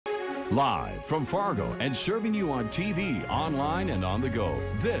Live from Fargo and serving you on TV, online, and on the go.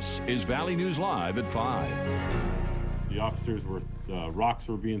 This is Valley News Live at 5. The officers were, rocks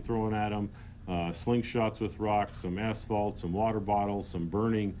were being thrown at them, slingshots with rocks, some asphalt, some water bottles, some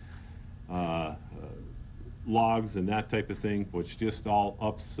burning logs and that type of thing, which just all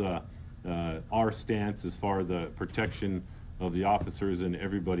ups our stance as far as the protection of the officers and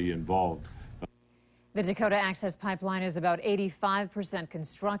everybody involved. The Dakota Access Pipeline is about 85%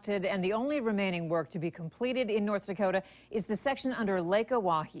 constructed, and the only remaining work to be completed in North Dakota is the section under Lake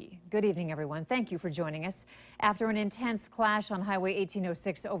Oahe. Good evening, everyone. Thank you for joining us. After an intense clash on Highway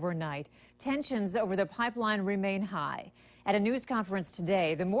 1806 overnight, tensions over the pipeline remain high. At a news conference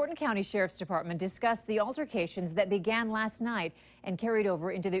today, the Morton County Sheriff's Department discussed the altercations that began last night and carried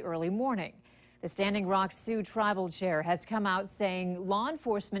over into the early morning. The Standing Rock Sioux Tribal Chair has come out saying law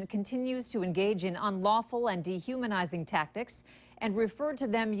enforcement continues to engage in unlawful and dehumanizing tactics and referred to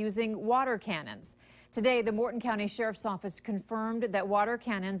them using water cannons. Today, the Morton County Sheriff's Office confirmed that water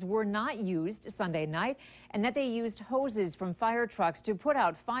cannons were not used Sunday night and that they used hoses from fire trucks to put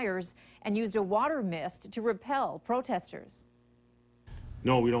out fires and used a water mist to repel protesters.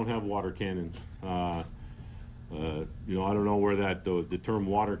 No, we don't have water cannons. You know, I don't know where that the term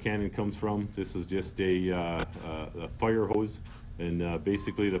water cannon comes from. This is just a fire hose, and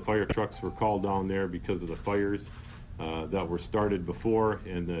basically the fire trucks were called down there because of the fires that were started before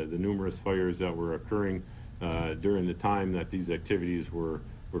and the numerous fires that were occurring during the time that these activities were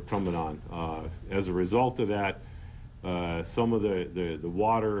coming on. As a result of that, some of the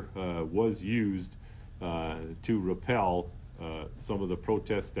water was used to repel some of the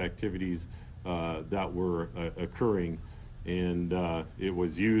protest activities that were occurring, and it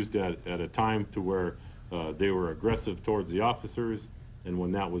was used at a time to where they were aggressive towards the officers, and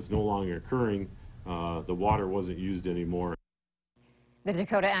when that was no longer occurring, the water wasn't used anymore. The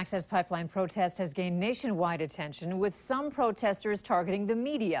Dakota Access Pipeline protest has gained nationwide attention, with some protesters targeting the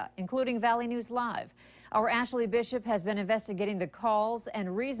media, including Valley News Live. Our Ashley Bishop has been investigating the calls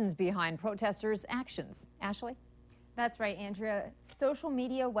and reasons behind protesters' actions. Ashley? That's right, Andrea. Social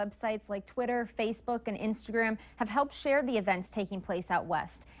media websites like Twitter, Facebook, and Instagram have helped share the events taking place out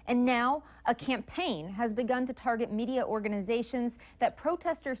west. And now a campaign has begun to target media organizations that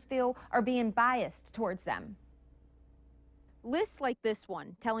protesters feel are being biased towards them. Lists like this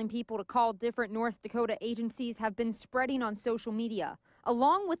one, telling people to call different North Dakota agencies, have been spreading on social media,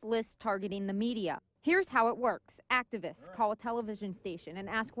 along with lists targeting the media. Here's how it works. Activists call a television station and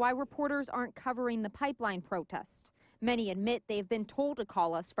ask why reporters aren't covering the pipeline protest. Many admit they've been told to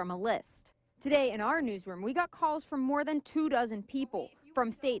call us from a list. Today in our newsroom, we got calls from more than 24 people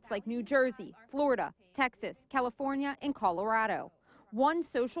from states like New Jersey, Florida, Texas, California, and Colorado. One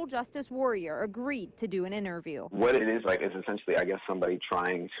social justice warrior agreed to do an interview. What it is like is essentially, I guess, somebody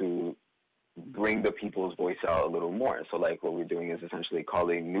trying to bring the people's voice out a little more. So like what we're doing is essentially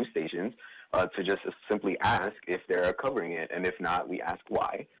calling news stations to just simply ask if they're covering it, and if not, we ask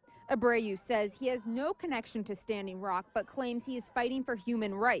why. Abreu says he has no connection to Standing Rock, but claims he is fighting for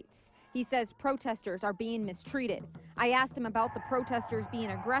human rights. He says protesters are being mistreated. I asked him about the protesters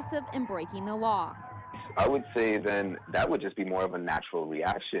being aggressive and breaking the law. I would say then that would just be more of a natural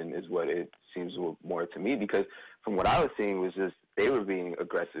reaction is what it seems more to me, because from what I was seeing was just they were being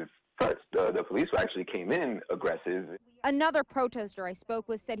aggressive first. The police actually came in aggressive. Another protester I spoke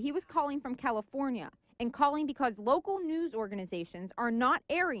with said he was calling from California, and calling because local news organizations are not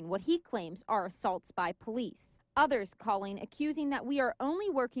airing what he claims are assaults by police. Others calling, accusing that we are only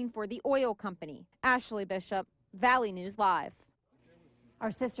working for the oil company. Ashley Bishop, Valley News Live. Our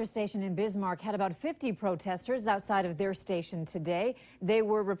sister station in Bismarck had about 50 protesters outside of their station today. They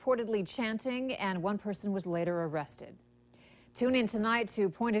were reportedly chanting, and one person was later arrested. Tune in tonight to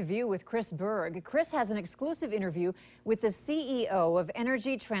Point of View with Chris Berg. Chris has an exclusive interview with the CEO of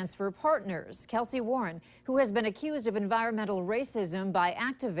Energy Transfer Partners, Kelsey Warren, who has been accused of environmental racism by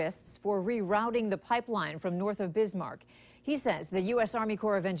activists for rerouting the pipeline from north of Bismarck. He says the U.S. Army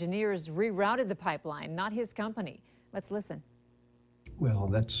Corps of Engineers rerouted the pipeline, not his company. Let's listen. Well,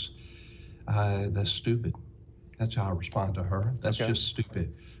 that's stupid. That's how I respond to her. That's just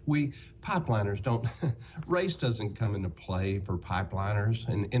stupid. We pipeliners don't, race doesn't come into play for pipeliners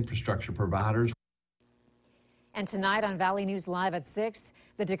and infrastructure providers. And tonight on Valley News Live at 6,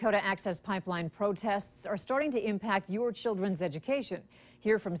 the Dakota Access Pipeline protests are starting to impact your children's education.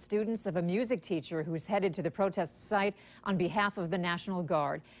 Hear from students of a music teacher who's headed to the protest site on behalf of the National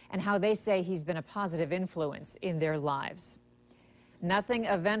Guard and how they say he's been a positive influence in their lives. Nothing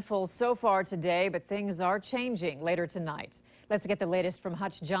eventful so far today, but things are changing later tonight. Let's get the latest from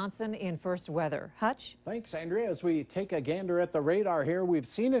Hutch Johnson in First Weather. Hutch? Thanks, Andrea. As we take a gander at the radar here, we've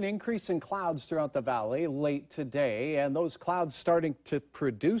seen an increase in clouds throughout the valley late today, and those clouds starting to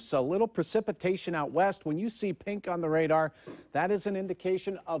produce a little precipitation out west. When you see pink on the radar, that is an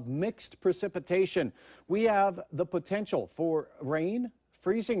indication of mixed precipitation. We have the potential for rain,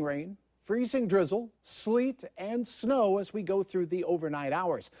 freezing drizzle, sleet, and snow as we go through the overnight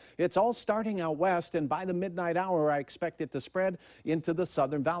hours. It's all starting out west, and by the midnight hour, I expect it to spread into the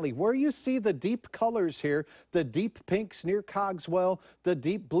southern valley. Where you see the deep colors here, the deep pinks near Cogswell, the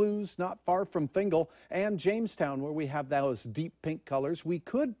deep blues not far from Fingal, and Jamestown, where we have those deep pink colors, we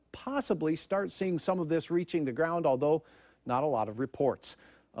could possibly start seeing some of this reaching the ground, although not a lot of reports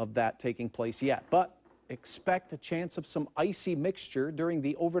of that taking place yet. But expect a chance of some icy mixture during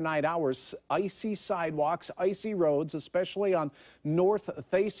the overnight hours. Icy sidewalks, icy roads, especially on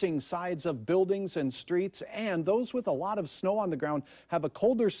north-facing sides of buildings and streets, and those with a lot of snow on the ground have a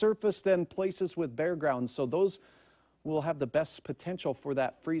colder surface than places with bare ground, so those will have the best potential for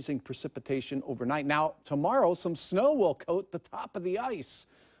that freezing precipitation overnight. Now, tomorrow, some snow will coat the top of the ice.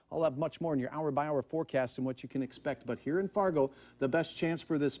 I'll have much more in your hour-by-hour forecast and what you can expect. But here in Fargo, the best chance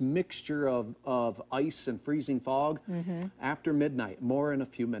for this mixture of ice and freezing fog after midnight. More in a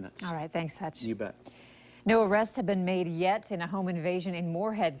few minutes. All right, thanks, Hutch. You bet. No arrests have been made yet in a home invasion in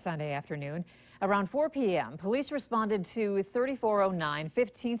Moorhead Sunday afternoon. Around 4 p.m., police responded to 3409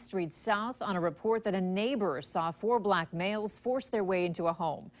 15th Street South on a report that a neighbor saw 4 black males force their way into a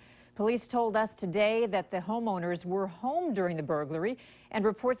home. Police told us today that the homeowners were home during the burglary, and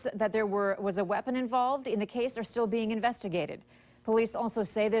reports that there was a weapon involved in the case are still being investigated. Police also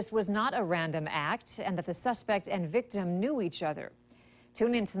say this was not a random act and that the suspect and victim knew each other.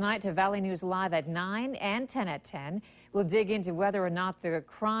 Tune in tonight to Valley News Live at 9 and 10 at 10. We'll dig into whether or not the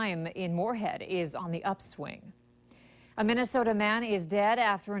crime in Moorhead is on the upswing. A Minnesota man is dead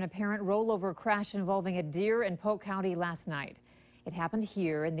after an apparent rollover crash involving a deer in Polk County last night. It happened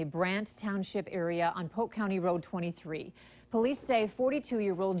here in the Brant Township area on Polk County Road 23. Police say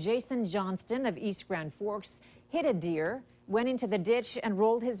 42-year-old Jason Johnston of East Grand Forks hit a deer, went into the ditch, and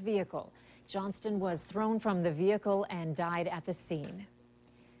rolled his vehicle. Johnston was thrown from the vehicle and died at the scene.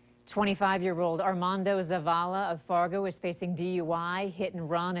 25-year-old Armando Zavala of Fargo is facing DUI, hit and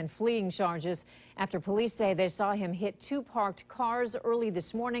run, and fleeing charges after police say they saw him hit 2 parked cars early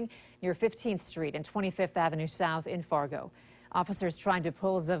this morning near 15th Street and 25th Avenue South in Fargo. Officers tried to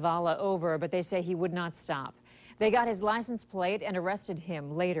pull Zavala over, but they say he would not stop. They got his license plate and arrested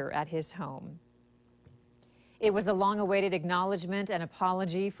him later at his home. It was a long-awaited acknowledgement and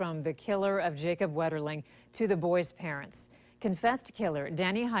apology from the killer of Jacob Wetterling to the boy's parents. Confessed killer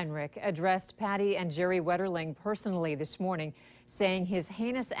Danny Heinrich addressed Patty and Jerry Wetterling personally this morning, saying his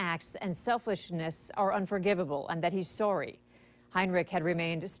heinous acts and selfishness are unforgivable and that he's sorry. Heinrich had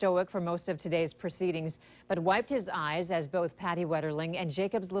remained stoic for most of today's proceedings, but wiped his eyes as both Patty Wetterling and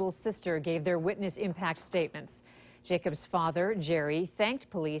Jacob's little sister gave their witness impact statements. Jacob's father, Jerry, thanked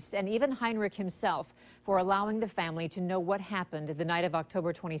police and even Heinrich himself for allowing the family to know what happened the night of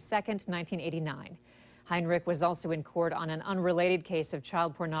October 22nd, 1989. Heinrich was also in court on an unrelated case of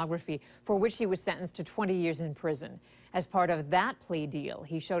child pornography for which he was sentenced to 20 years in prison. As part of that plea deal,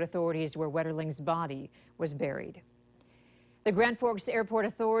 he showed authorities where Wetterling's body was buried. The Grand Forks Airport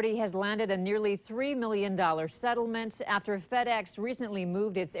Authority has landed a nearly $3 million settlement after FedEx recently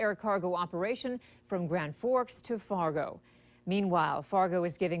moved its air cargo operation from Grand Forks to Fargo. Meanwhile, Fargo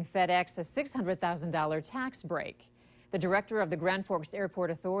is giving FedEx a $600,000 tax break. The director of the Grand Forks Airport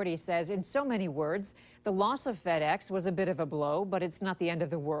Authority says, in so many words, the loss of FedEx was a bit of a blow, but it's not the end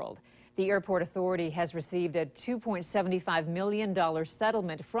of the world. The Airport Authority has received a $2.75 million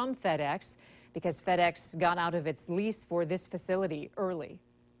settlement from FedEx because FedEx got out of its lease for this facility early.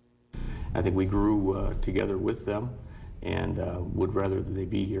 I think we grew together with them and would rather that they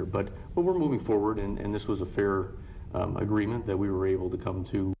be here. But we're moving forward, and this was a fair agreement that we were able to come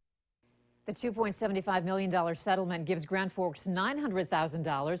to. The $2.75 million settlement gives Grand Forks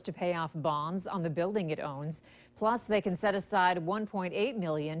 $900,000 to pay off bonds on the building it owns. Plus, they can set aside $1.8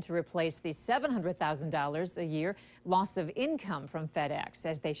 million to replace the $700,000 a year loss of income from FedEx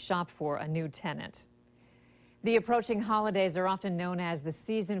as they shop for a new tenant. The approaching holidays are often known as the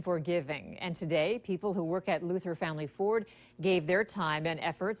season for giving, and today, people who work at Luther Family Ford gave their time and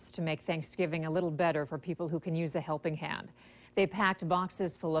efforts to make Thanksgiving a little better for people who can use a helping hand. They packed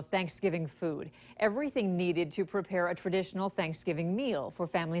boxes full of Thanksgiving food, everything needed to prepare a traditional Thanksgiving meal for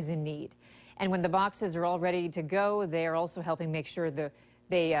families in need. And when the boxes are all ready to go, they are also helping make sure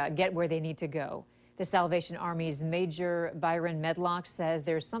they get where they need to go. The Salvation Army's Major Byron Medlock says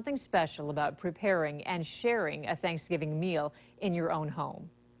there's something special about preparing and sharing a Thanksgiving meal in your own home.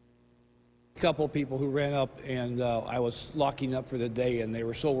 A couple of people who ran up, and I was locking up for the day, and they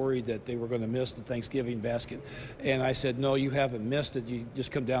were so worried that they were going to miss the Thanksgiving basket. And I said, no, you haven't missed it. You just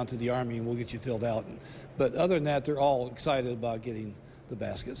come down to the Army and we'll get you filled out. But other than that, they're all excited about getting the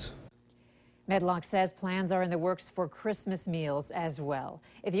baskets. Medlock says plans are in the works for Christmas meals as well.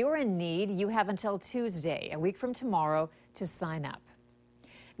 If you're in need, you have until Tuesday, a week from tomorrow, to sign up.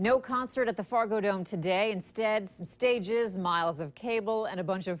 No concert at the Fargo Dome today. Instead, some stages, miles of cable, and a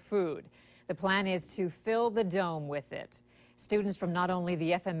bunch of food. The plan is to fill the dome with it. Students from not only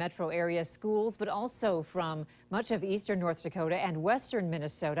the FM metro area schools, but also from much of eastern North Dakota and western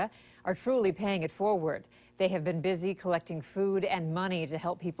Minnesota are truly paying it forward. They have been busy collecting food and money to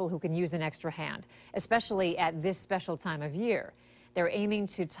help people who can use an extra hand, especially at this special time of year. They're aiming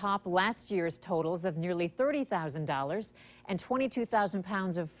to top last year's totals of nearly $30,000 and 22,000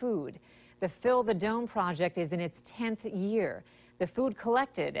 pounds of food. The Fill the Dome project is in its 10th year. The food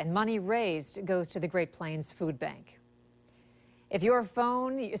collected and money raised goes to the Great Plains Food Bank. If your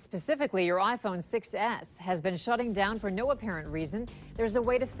phone, specifically your iPhone 6S, has been shutting down for no apparent reason, there's a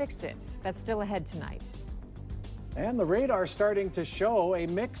way to fix it. That's still ahead tonight. And the radar starting to show a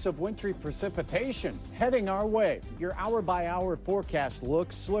mix of wintry precipitation heading our way. Your hour-by-hour forecast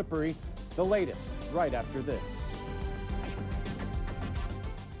looks slippery. The latest right after this.